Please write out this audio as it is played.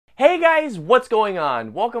Hey guys, what's going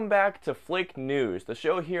on? Welcome back to Flick News, the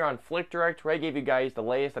show here on Flick Direct where I gave you guys the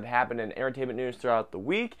latest that happened in entertainment news throughout the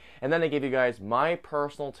week, and then I gave you guys my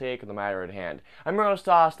personal take on the matter at hand. I'm your host,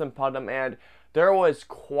 Austin Putnam, and there was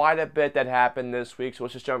quite a bit that happened this week, so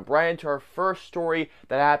let's just jump right into our first story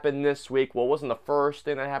that happened this week. Well, it wasn't the first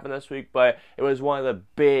thing that happened this week, but it was one of the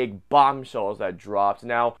big bombshells that dropped.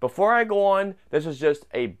 Now, before I go on, this is just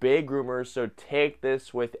a big rumor, so take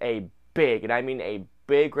this with a big, and I mean a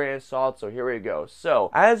big grain of salt, so here we go.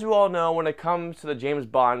 So, as you all know, when it comes to the James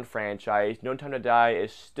Bond franchise, No Time to Die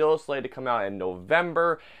is still slated to come out in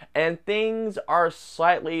November, and things are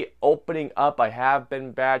slightly opening up. I have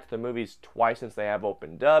been back to the movies twice since they have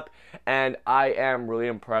opened up, and I am really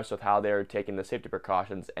impressed with how they're taking the safety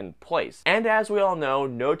precautions in place. And as we all know,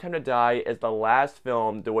 No Time to Die is the last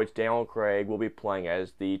film to which Daniel Craig will be playing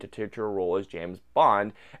as the titular role as James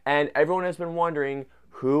Bond, and everyone has been wondering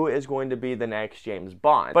who is going to be the next James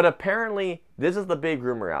Bond. But apparently, this is the big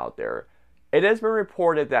rumor out there. It has been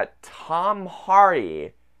reported that Tom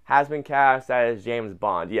Hardy has been cast as James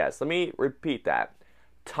Bond. Yes, let me repeat that.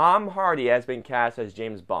 Tom Hardy has been cast as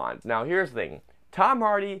James Bond. Now, here's the thing. Tom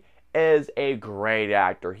Hardy is a great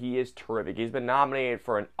actor. He is terrific. He's been nominated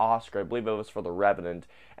for an Oscar. I believe it was for The Revenant.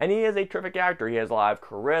 And he is a terrific actor. He has a lot of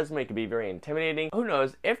charisma. He can be very intimidating. Who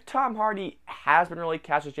knows? If Tom Hardy has been really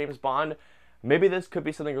cast as James Bond, maybe this could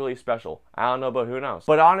be something really special. I don't know, but who knows?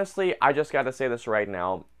 But honestly, I just gotta say this right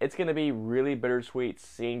now. It's gonna be really bittersweet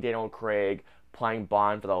seeing Daniel Craig playing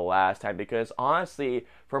Bond for the last time, because honestly,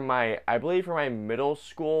 I believe from my middle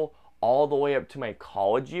school all the way up to my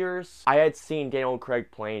college years, I had seen Daniel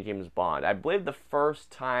Craig playing James Bond. I believe the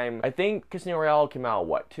first time, I think Casino Royale came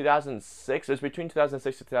out, 2006? It was between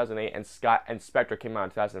 2006 to 2008, and Spectre came out in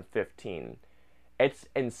 2015. It's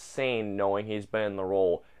insane knowing he's been in the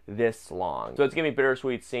role this long. So it's gonna be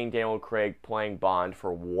bittersweet seeing Daniel Craig playing Bond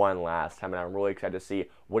for one last time, and I'm really excited to see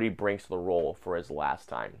what he brings to the role for his last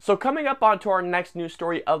time. So coming up onto our next news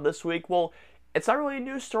story of this week, well, it's not really a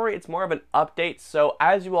news story, it's more of an update. So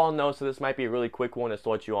as you all know, so this might be a really quick one just to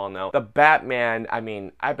let you all know, the Batman, I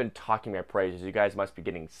mean, I've been talking my praises. You guys must be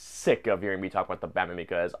getting sick of hearing me talk about the Batman,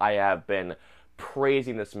 because I have been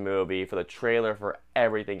praising this movie for the trailer, for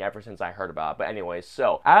everything ever since I heard about it. But anyways,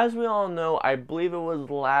 so as we all know, I believe it was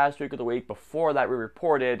last week or the week before that we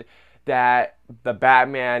reported that the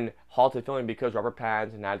Batman halted filming because Robert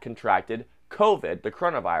Pattinson had contracted COVID, the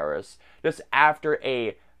coronavirus, just after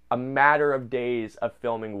a matter of days of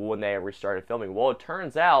filming when they restarted filming. Well, it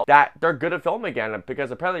turns out that they're good at filming again, because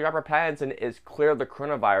apparently Robert Pattinson is clear of the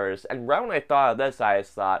coronavirus. And right when I thought of this, I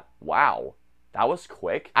just thought, wow, that was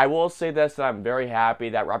quick. I will say this, that I'm very happy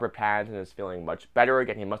that Robert Pattinson is feeling much better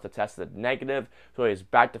again. He must have tested negative, so he's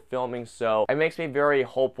back to filming. So it makes me very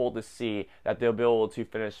hopeful to see that they'll be able to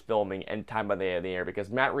finish filming in time by the end of the year, because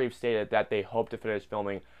Matt Reeves stated that they hope to finish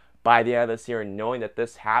filming by the end of this year, and knowing that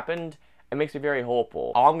this happened, it makes me very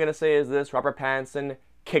hopeful. All I'm going to say is this: Robert Pattinson,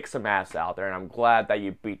 kick some ass out there, and I'm glad that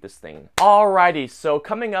you beat this thing. Alrighty, so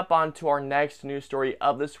coming up onto our next news story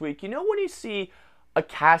of this week, you know when you see a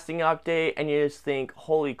casting update and you just think,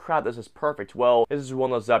 holy crap, this is perfect? Well, this is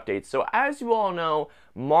one of those updates. So as you all know,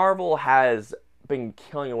 Marvel has been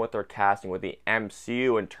killing it with their casting with the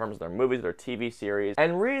MCU in terms of their movies, their TV series,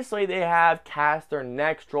 and recently they have cast their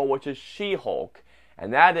next role, which is She-Hulk,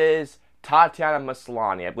 and that is Tatiana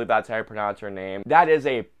Maslany. I believe that's how you pronounce her name. That is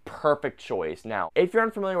a perfect choice. Now, if you're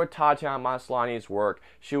unfamiliar with Tatiana Maslany's work,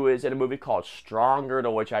 she was in a movie called Stronger,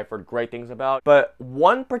 to which I've heard great things about. But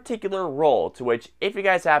one particular role, to which, if you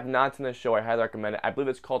guys have not seen the show, I highly recommend it. I believe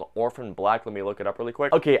it's called Orphan Black. Let me look it up really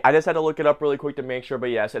quick. Okay, I just had to look it up really quick to make sure,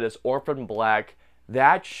 but yes, it is Orphan Black.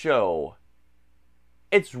 That show,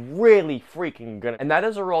 it's really freaking good. And that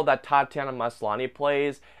is a role that Tatiana Maslany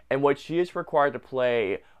plays, in which she is required to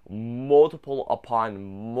play multiple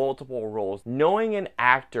upon multiple roles. Knowing an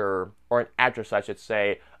actor, or an actress I should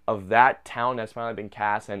say, of that talent that's finally been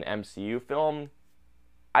cast in an MCU film,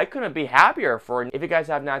 I couldn't be happier for it. If you guys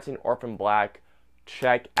have not seen Orphan Black,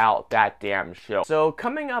 check out that damn show. So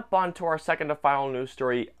coming up onto our second to final news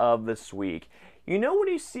story of this week, you know when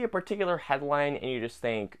you see a particular headline and you just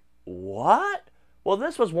think, what? Well,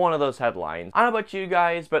 this was one of those headlines. I don't know about you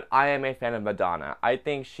guys, but I am a fan of Madonna. I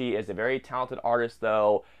think she is a very talented artist,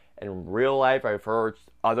 though. In real life, I've heard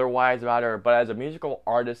otherwise about her, but as a musical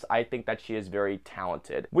artist, I think that she is very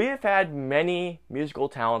talented. We have had many musical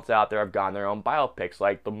talents out there have gotten their own biopics,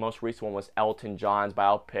 like the most recent one was Elton John's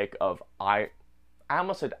biopic of I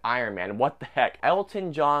almost said Iron Man. What the heck?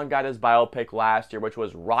 Elton John got his biopic last year, which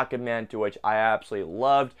was Rocket Man, to which I absolutely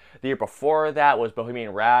loved. The year before that was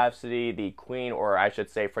Bohemian Rhapsody, the Queen, or I should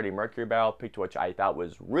say Freddie Mercury biopic, to which I thought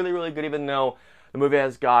was really, really good, even though The movie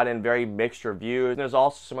has gotten very mixed reviews. And there's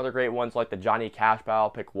also some other great ones like the Johnny Cash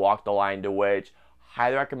biopic Walk the Line, to which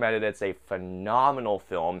highly recommended. It's a phenomenal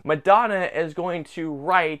film. Madonna is going to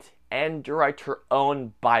write and direct her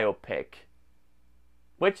own biopic,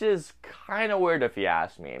 which is kind of weird if you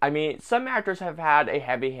ask me. I mean, some actors have had a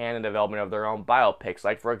heavy hand in development of their own biopics.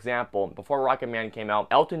 Like, for example, before Rocket Man came out,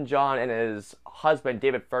 Elton John and his husband,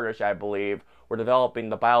 David Furnish, I believe, were developing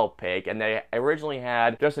the biopic, and they originally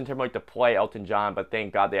had Justin Timberlake to play Elton John, but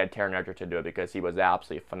thank God they had Taron Egerton to do it because he was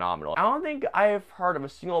absolutely phenomenal. I don't think I've heard of a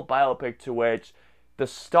single biopic to which the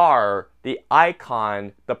star, the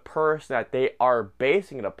icon, the person that they are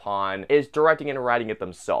basing it upon is directing and writing it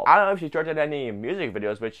themselves. I don't know if she's directed any music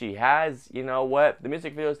videos, but she has, you know what, the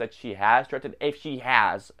music videos that she has directed, if she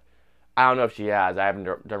has, I don't know if she has. I haven't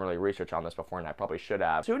done really research on this before, and I probably should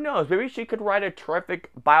have. So who knows? Maybe she could write a terrific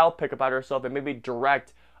biopic about herself and maybe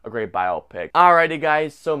direct a great biopic. Alrighty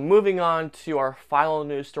guys, so moving on to our final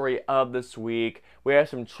news story of this week. We have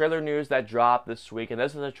some trailer news that dropped this week, and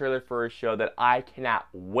this is a trailer for a show that I cannot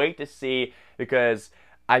wait to see because,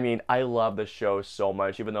 I mean, I love the show so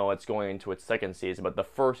much, even though it's going into its second season, but the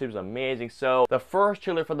first season was amazing. So the first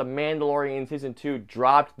trailer for The Mandalorian Season 2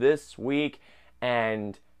 dropped this week,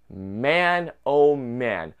 and man, oh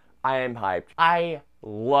man, I am hyped. I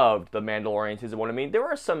loved The Mandalorian Season 1. I mean, there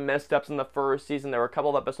were some missteps in the first season. There were a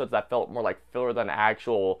couple of episodes that felt more like filler than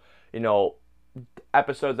actual, you know,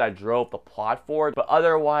 episodes that drove the plot forward. But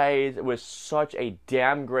otherwise, it was such a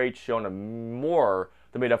damn great show, and more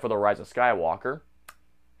than made up for The Rise of Skywalker.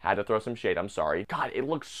 Had to throw some shade, I'm sorry. God, it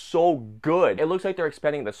looks so good. It looks like they're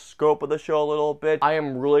expanding the scope of the show a little bit. I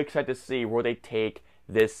am really excited to see where they take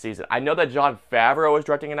this season. I know that Jon Favreau is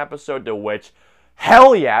directing an episode, to which,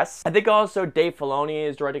 hell yes. I think also Dave Filoni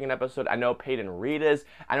is directing an episode. I know Peyton Reed is.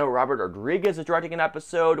 I know Robert Rodriguez is directing an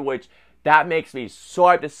episode, which that makes me so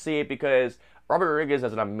hyped to see it because Robert Rodriguez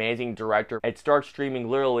is an amazing director. It starts streaming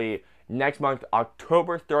literally next month,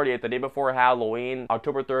 October 30th, the day before Halloween.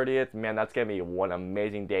 October 30th, man, that's gonna be one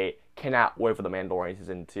amazing day. Cannot wait for The Mandalorian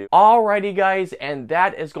Season 2. Alrighty guys, and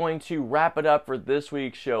that is going to wrap it up for this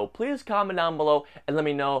week's show. Please comment down below and let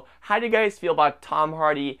me know, how do you guys feel about Tom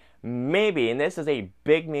Hardy maybe, and this is a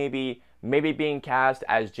big maybe being cast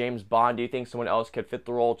as James Bond? Do you think someone else could fit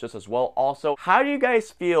the role just as well? Also, how do you guys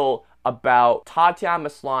feel about Tatiana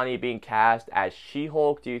Maslany being cast as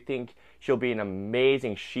She-Hulk? Do you think she'll be an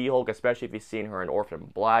amazing She-Hulk, especially if you've seen her in Orphan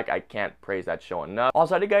Black? I can't praise that show enough.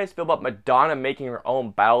 Also, how do you guys feel about Madonna making her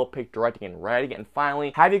own biopic, directing and writing? And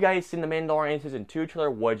finally, have you guys seen The Mandalorian Season 2 trailer?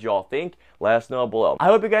 What'd y'all think? Let us know below. I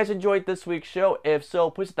hope you guys enjoyed this week's show. If so,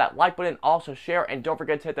 please hit that like button, also share, and don't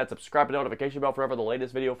forget to hit that subscribe and notification bell for whenever the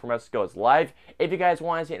latest video from us goes live. If you guys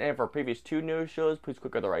want to see any of our previous 2 news shows, please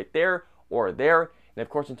click either right there or there. And of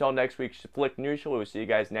course, until next week's Flick News Show, we will see you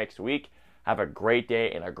guys next week. Have a great day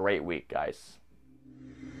and a great week, guys.